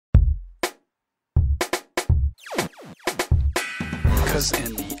Because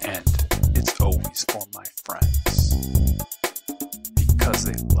in the end, it's always for my friends. Because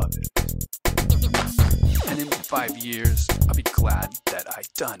they love it. And in 5 years, I'll be glad that I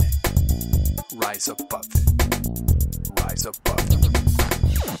done it. Rise above it. Rise above it.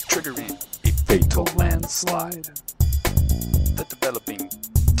 Triggering a fatal landslide. The developing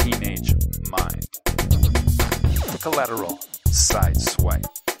teenage mind. The collateral side swipe.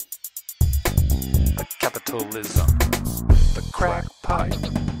 The capitalism. The crack pipe.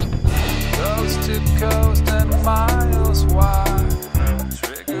 Coast to coast and miles wide.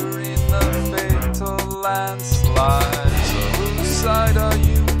 Triggering the fatal landslide. So whose side are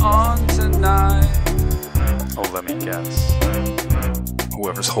you on tonight? Oh, let me guess.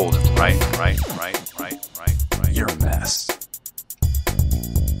 Whoever's holding right. You're a mess.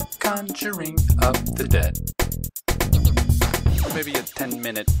 Conjuring up the dead. Or maybe a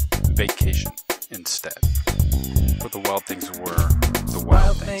 10-minute vacation instead. Where the wild things were, the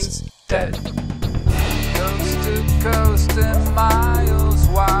wild things dead. Coast to coast and miles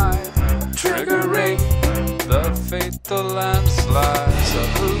wide. Triggering the fatal landslide. So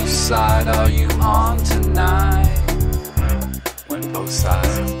whose side are you on tonight? When both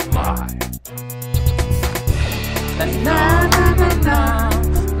sides lie. Na na na na na.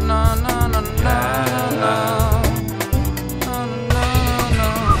 Na na na na na.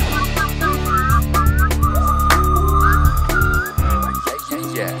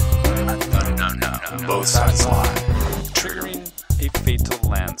 Both sides lie, triggering a fatal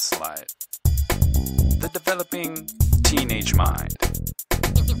landslide. The developing teenage mind.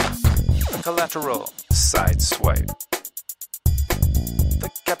 The collateral side swipe. The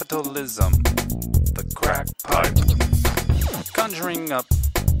capitalism. The crack pipe. Conjuring up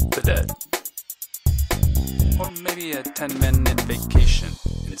the dead. Or maybe a 10-minute vacation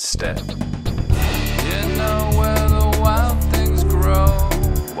instead. You know where the wild things grow.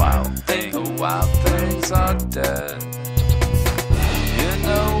 The wild things are dead. You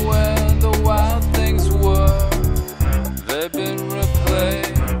know where the wild things were. They've been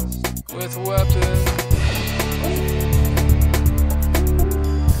replaced with weapons.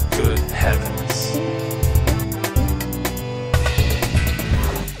 Good heavens.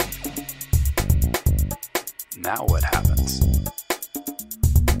 Now what happens?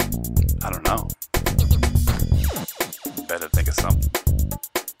 I don't know. Better think of something.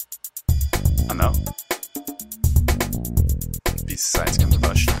 I know. Besides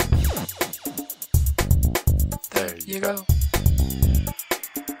combustion. There you go.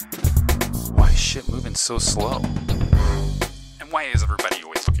 Why is shit moving so slow? And why is everybody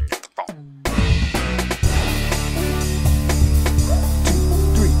always looking at the phone? 2,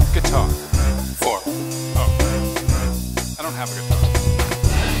 3, guitar. 4. Oh. I don't have a guitar.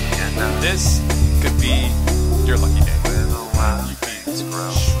 This could be your lucky day. You can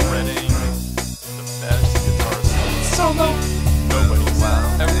shredding the best guitar solo nobody's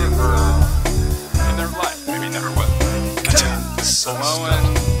ever heard in their life. Maybe never will. Blowing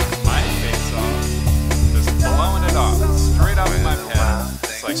my face off. Just blowing it off. Straight out of my head.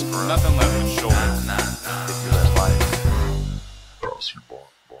 It's like nothing left but shoulders. If you let life cross your ball.